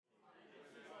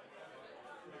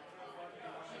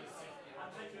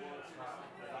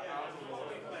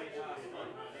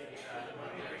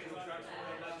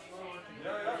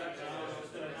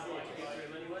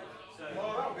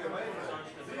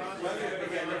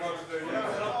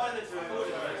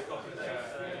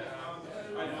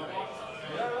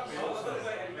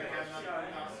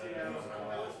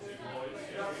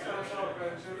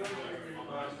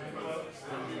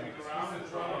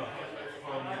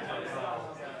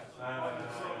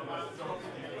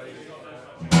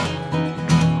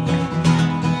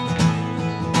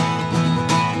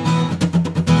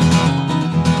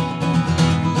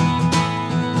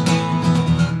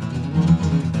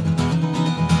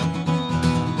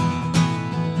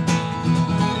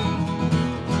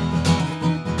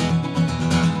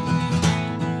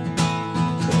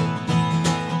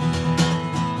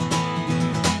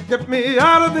me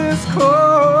out of this cold.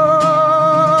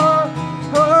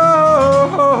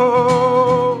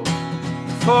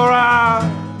 For I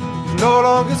no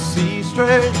longer see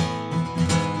straight,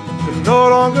 can no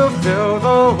longer feel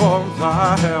the warmth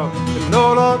I held, can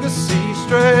no longer see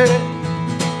straight.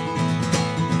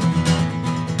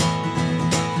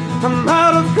 I'm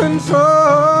out of control.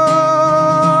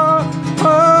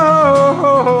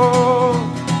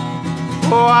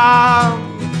 Oh, I'm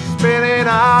spinning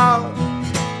out,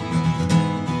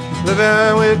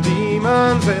 living with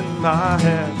demons in my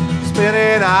head,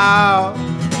 spinning out,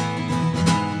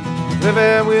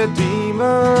 living with demons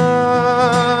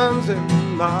in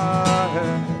my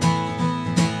head.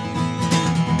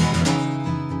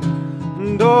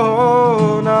 And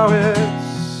oh, now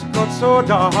it's got so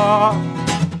dark,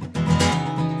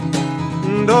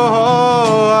 and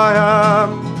oh, I am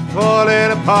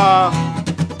falling apart.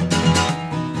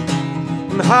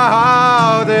 And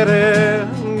how did it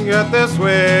get this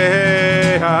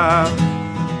way? I'm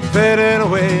fading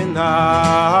away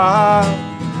now,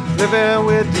 living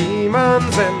with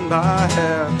demons in my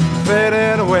head,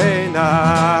 fading away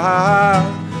now,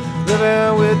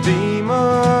 living with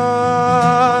demons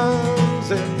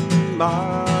in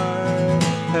my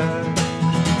head.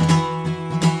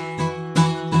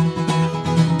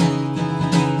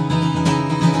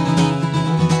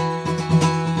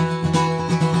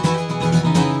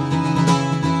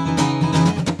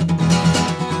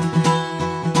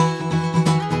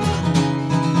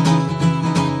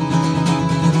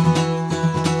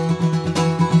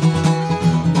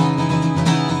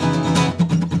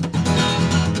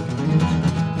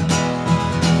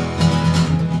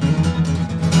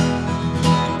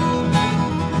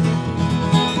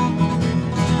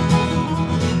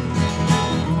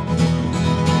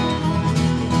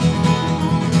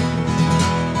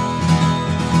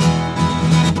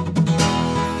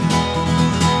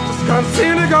 Can't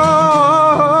seem to go.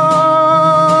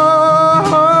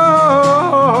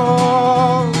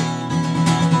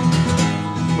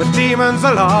 The demons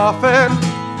are laughing,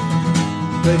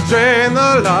 they drain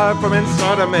the life from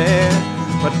inside of me.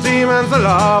 The demons are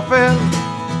laughing,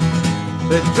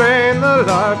 they drain the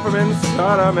life from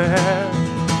inside of me.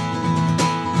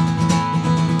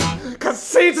 Can't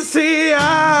seem to see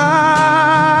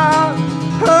out.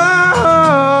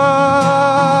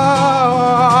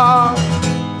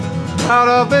 Out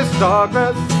of this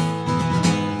darkness,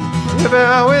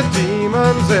 living with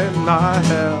demons in my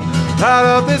head. Out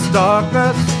of this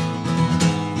darkness,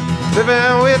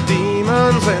 living with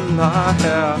demons in my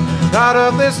head. Out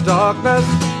of this darkness,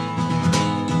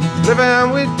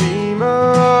 living with demons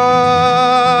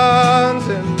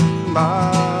in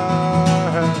my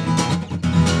head.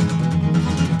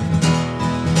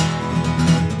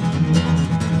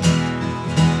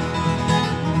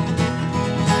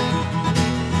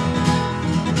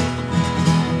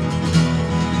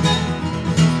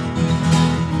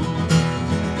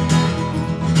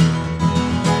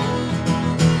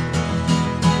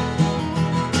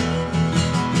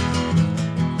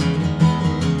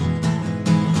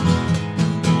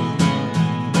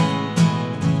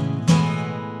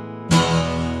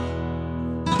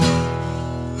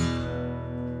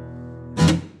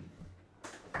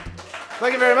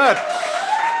 Thank you very much.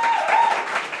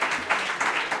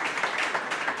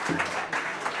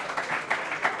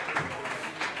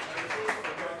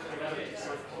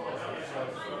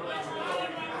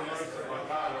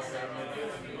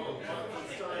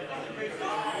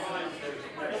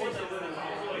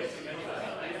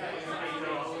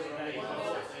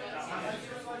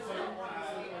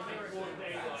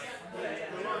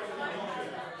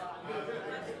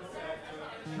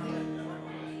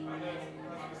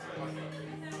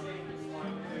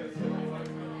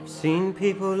 Seen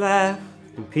people laugh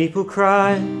and people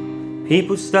cry,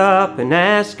 people stop and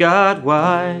ask God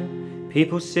why,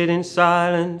 people sit in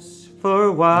silence for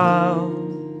a while.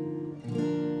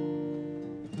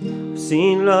 I've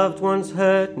seen loved ones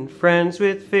hurt and friends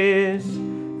with fears,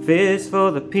 fears for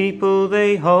the people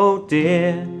they hold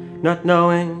dear, not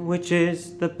knowing which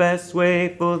is the best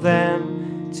way for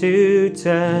them to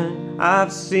turn.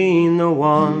 I've seen the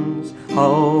ones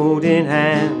holding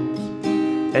hands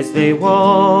as they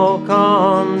walk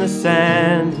on the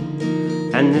sand,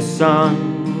 and the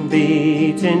sun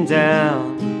beating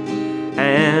down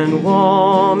and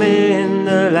warm in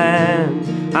the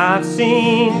land. I've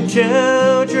seen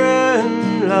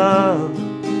children love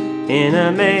in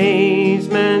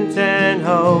amazement and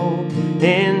hope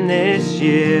in this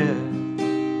year.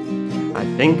 I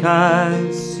think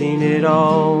I've seen it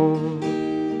all.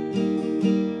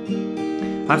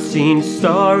 I've seen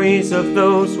stories of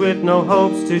those with no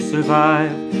hopes to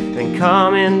survive, and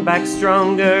coming back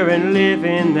stronger and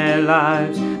living their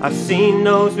lives. I've seen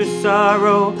those with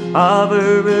sorrow of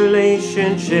a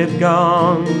relationship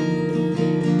gone.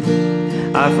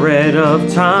 I've read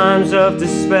of times of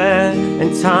despair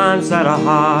and times that are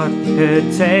hard,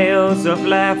 heard tales of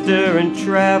laughter and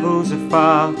travels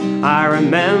afar. I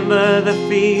remember the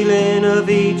feeling of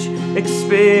each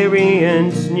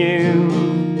experience new.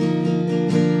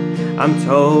 I'm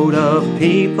told of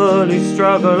people who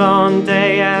struggle on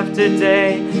day after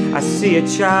day. I see a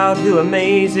child who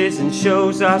amazes and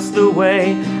shows us the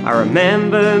way. I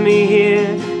remember me here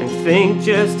and think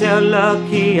just how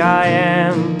lucky I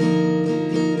am.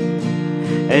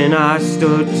 And I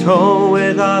stood tall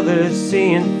with others,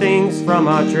 seeing things from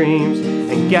our dreams,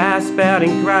 and gasped out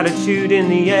in gratitude in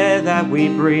the air that we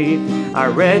breathe. I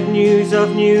read news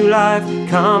of new life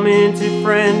coming to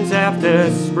friends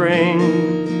after spring.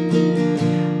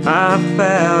 I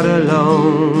felt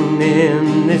alone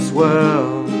in this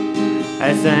world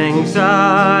as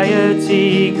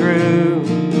anxiety grew,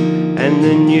 and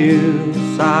the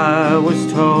news I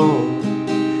was told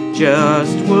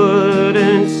just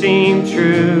wouldn't seem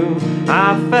true.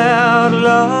 I felt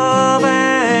love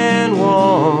and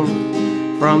warmth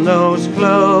from those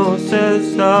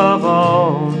closest of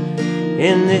all.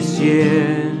 In this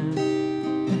year,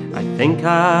 I think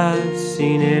I've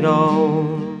seen it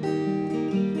all.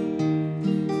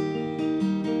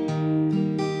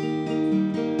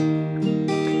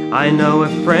 I know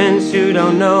of friends who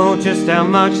don't know just how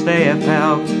much they have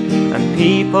helped, and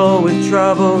people with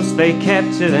troubles they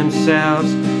kept to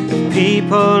themselves. The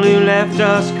people who left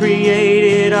us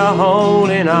created a hole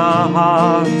in our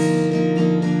hearts.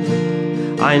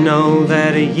 I know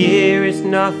that a year is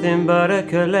nothing but a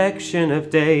collection of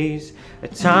days, a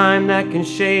time that can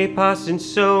shape us in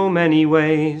so many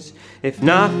ways. If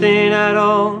nothing at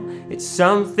all, it's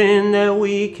something that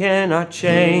we cannot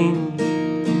change.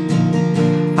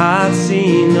 I've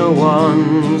seen the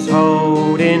ones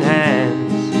holding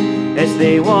hands as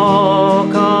they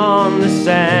walk on the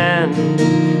sand,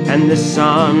 and the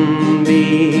sun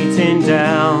beating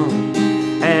down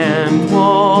and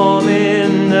warm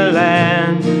in the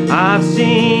land. I've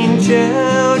seen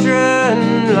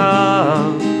children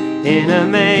love in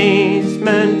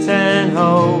amazement and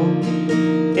hope.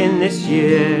 In this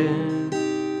year,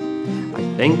 I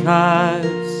think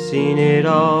I've seen it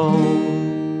all.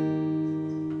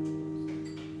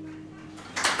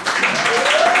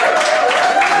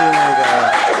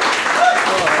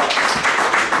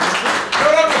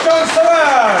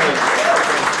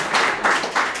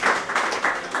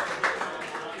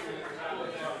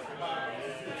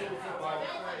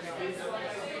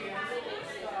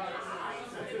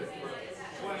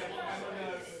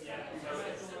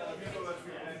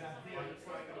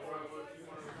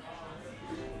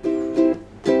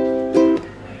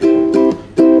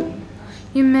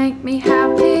 You make me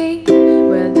happy,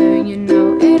 whether you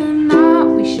know it or not.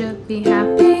 We should be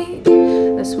happy.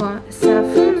 That's what I said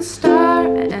from the start.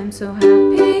 I am so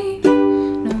happy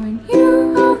knowing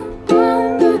you are the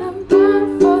one that I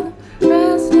want for the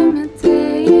rest of my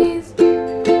days.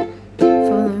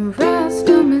 For the rest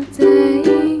of my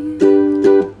days,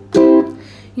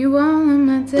 you all of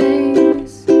my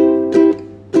days.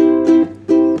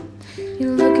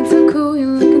 You're looking so cool, you're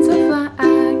looking so fly.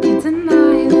 I can't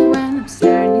deny that when I'm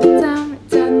staring you down right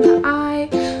dead in the eye.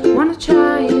 Wanna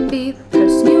try to be the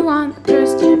person you want, the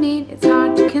person you need. It's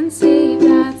hard to conceive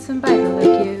that somebody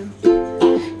like you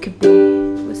could be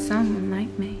with someone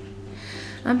like me.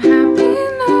 I'm happy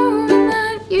knowing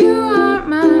that you are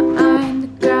mine. The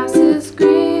grass is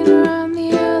greener on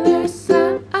the other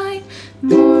side. The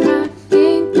more I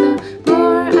think, the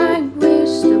more I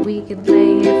wish that we could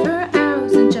lay here for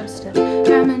hours and just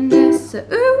reminisce.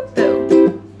 Ooh, ooh.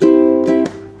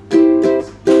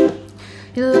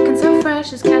 You're looking so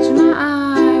fresh, it's catching my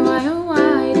eye. Why, oh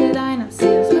why did I not see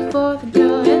this before? The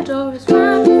girl I adore is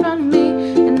right in front of me,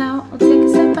 and now I'll take a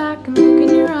step back and look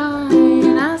in your eye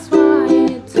and ask why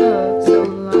it took so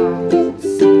long to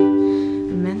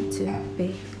see I'm meant to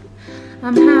be.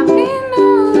 I'm happy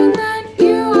knowing that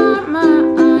you are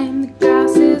mine. The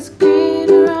grass is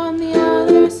greener on the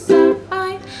other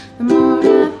side. The more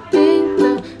I think,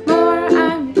 the more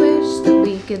I wish that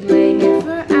we could lay here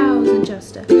for hours and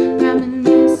just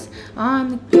reminisce on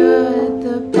the good,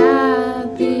 the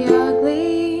bad, the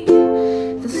ugly,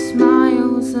 the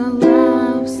smiles, the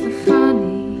laughs, the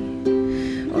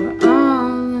funny, or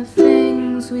all the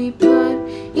things we put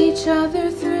each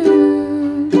other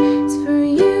through. It's for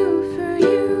you, for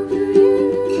you, for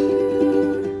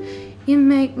you. You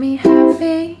make me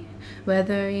happy,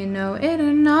 whether you know it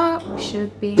or not. We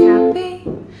should be happy.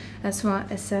 That's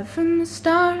what I said from the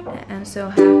start. I'm so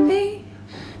happy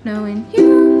knowing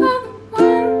you are the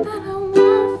one that I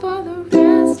want for the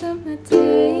rest of my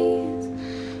days.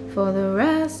 For the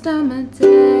rest of my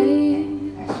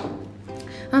days,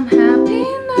 I'm happy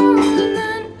knowing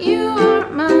that you are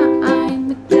mine.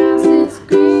 The grass is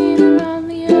greener on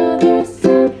the other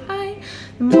side.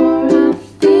 The more I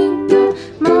think, the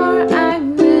more I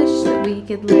wish that we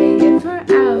could lay here for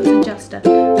hours and just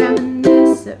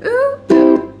reminisce. Ooh,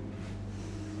 ooh.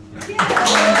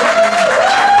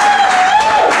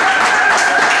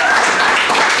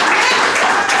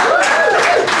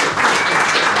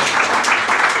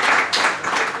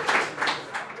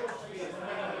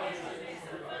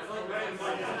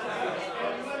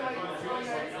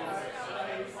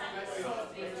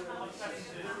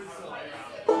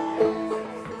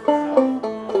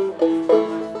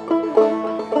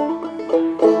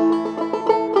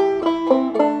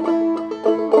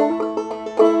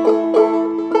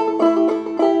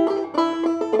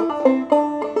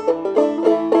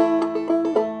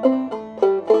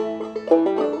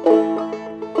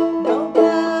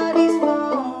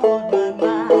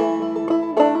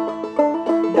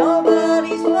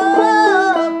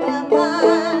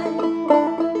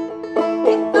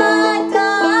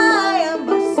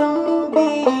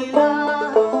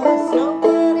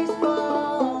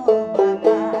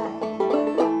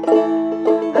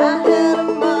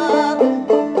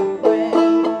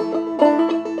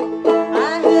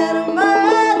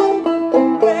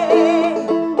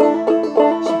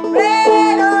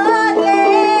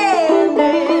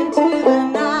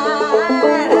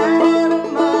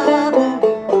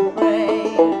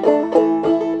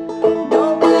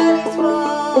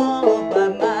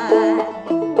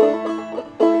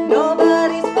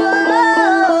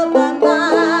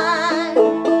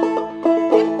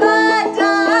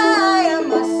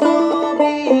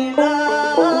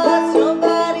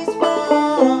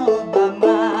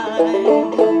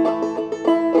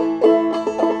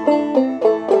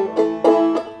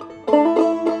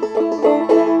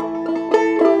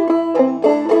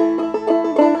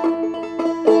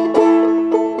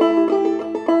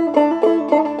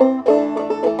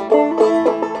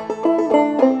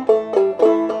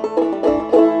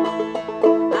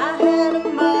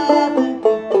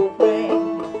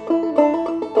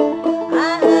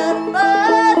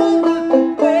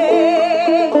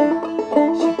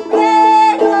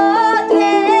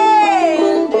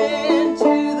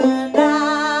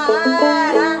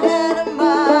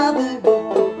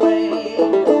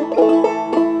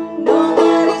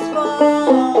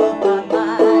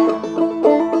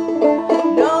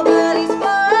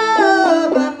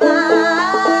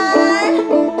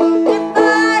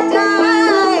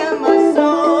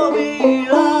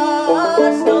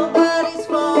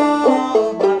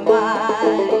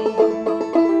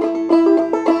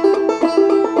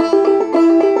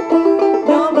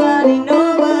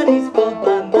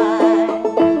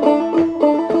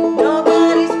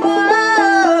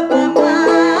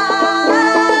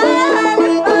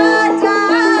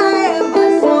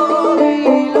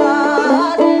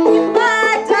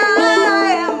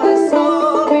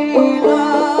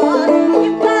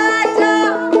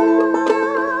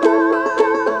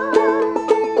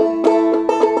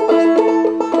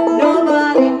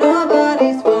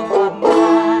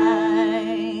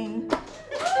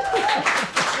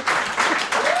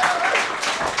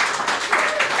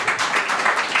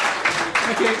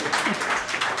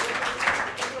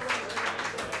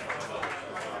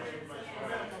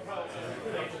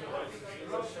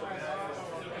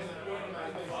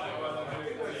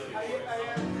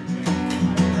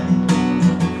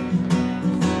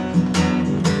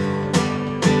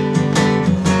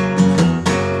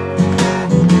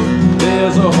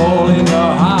 There's a hole in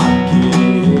your heart,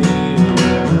 kid.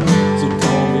 So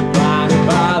don't be blinded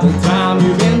by the time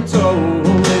you've been told.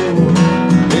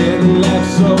 It left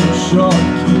so short,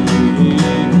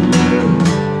 kid.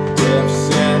 Death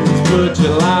sentence put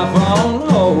your life on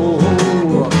hold.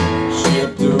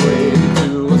 Shipped away to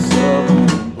a southern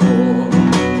port.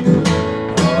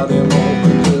 Heard him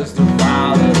open just to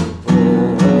file a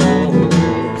report.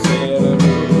 Said he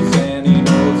knows and he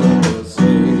knows what they'll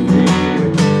say.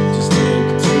 Just take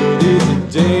it to the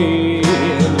day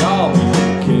and all you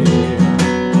care.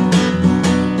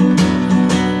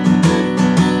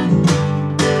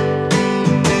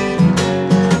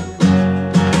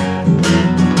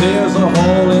 There's a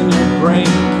hole in your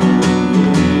brain,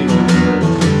 kid.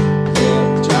 Yeah,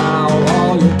 child,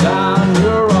 all you die on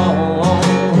your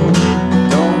own.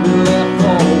 Don't be left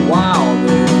for a while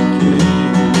there, kid.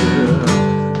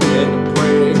 Get a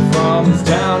break from this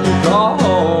town you call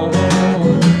home.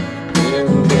 Get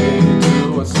away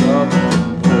to a southern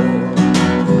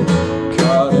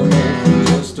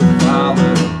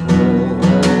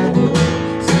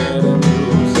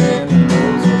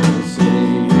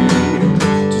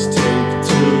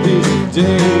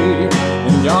day,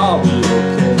 and you'll be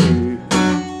okay.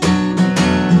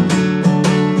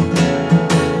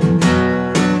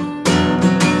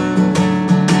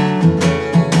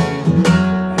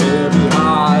 Heavy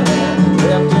heart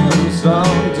left him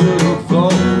some to the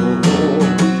floor.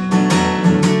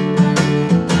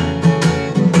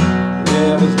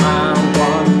 Let his mind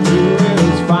wander through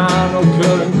his final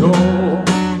curtain call.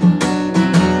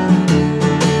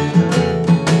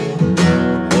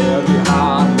 Heavy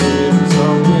heart left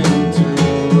something to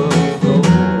the floor.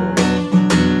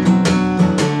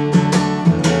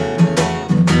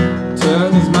 Turn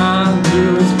his mind to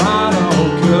his final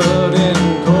curtain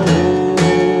call.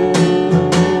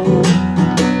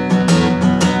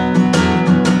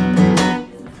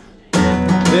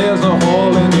 There's a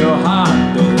hole in your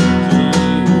heart, baby.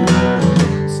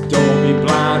 So don't be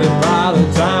blinded by the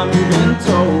time you've been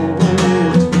told.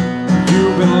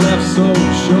 You've been left so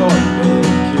short,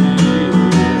 baby.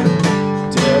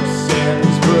 Death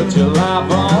sentence put your life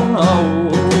on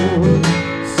hold.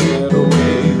 Set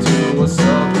away to a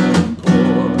southern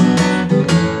port.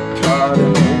 Cut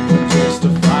him open just to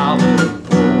file the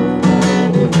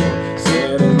report.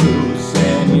 Set him loose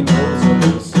and he knows what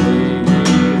he'll say.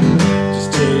 Just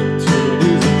take 2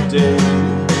 days a day.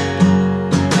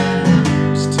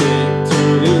 Just take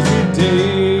 2 days a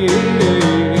day.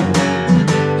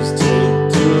 Just take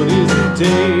 2 days a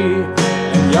day,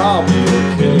 and y'all be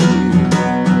okay.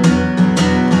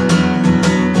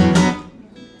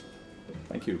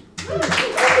 Thank you.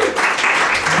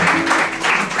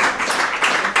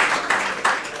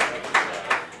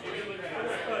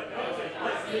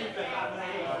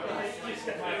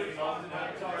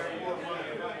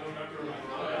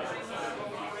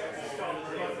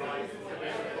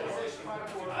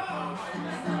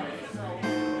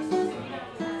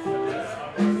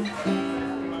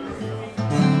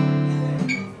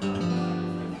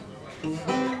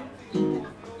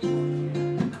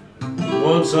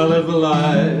 Once I lived a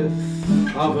life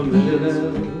of a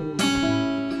millionaire,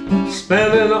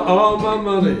 spending all my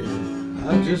money,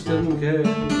 I just didn't care.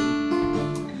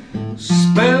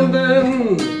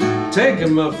 Spending,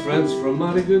 taking my friends for a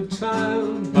mighty good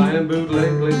time, buying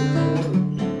bootleg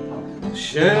liquor,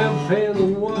 champagne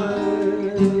and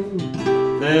wine.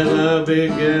 Then I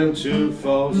began to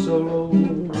fall so low,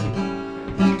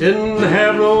 didn't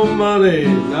have no money,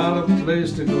 not a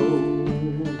place to go.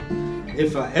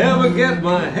 If I ever get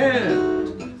my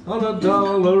hand on a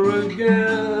dollar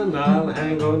again, I'll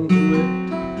hang on to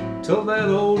it till that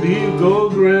old ego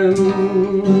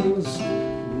grins.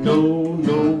 No,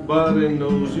 nobody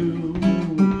knows you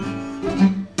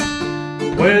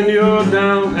when you're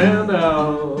down and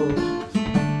out.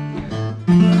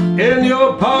 In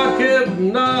your pocket,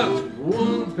 not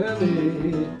one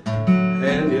penny,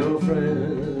 and your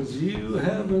friends, you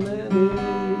haven't any.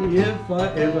 If I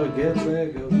ever get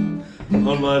back up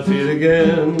on my feet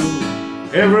again,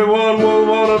 everyone will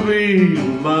wanna be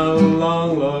my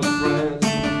long lost friend.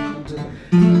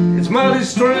 It's mighty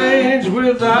strange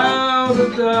without a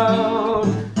doubt.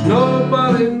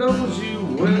 Nobody knows you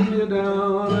when you're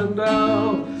down and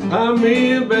out. I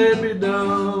mean, baby,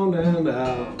 down and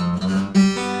out.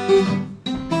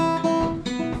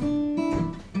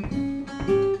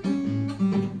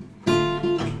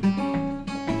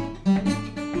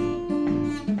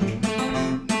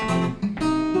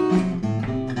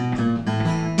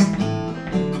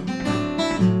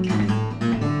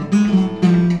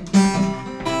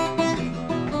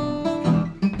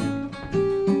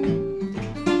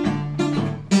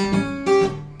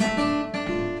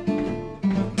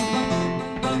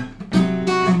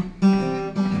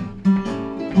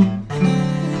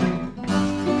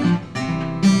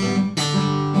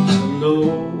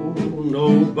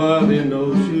 Nobody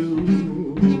knows you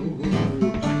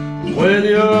when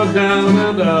you're down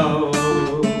and out.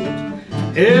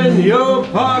 In your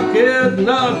pocket,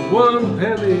 not one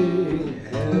penny,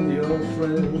 and your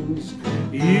friends,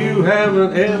 you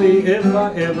haven't any. If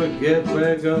I ever get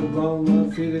back up on my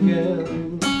feet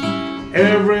again,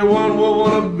 everyone will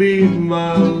wanna be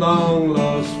my long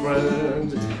lost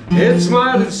friend. It's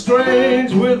mighty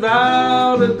strange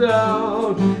without a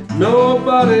doubt.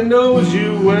 Nobody knows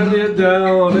you when you're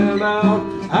down and out.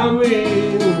 I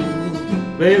mean,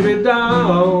 baby,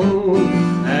 down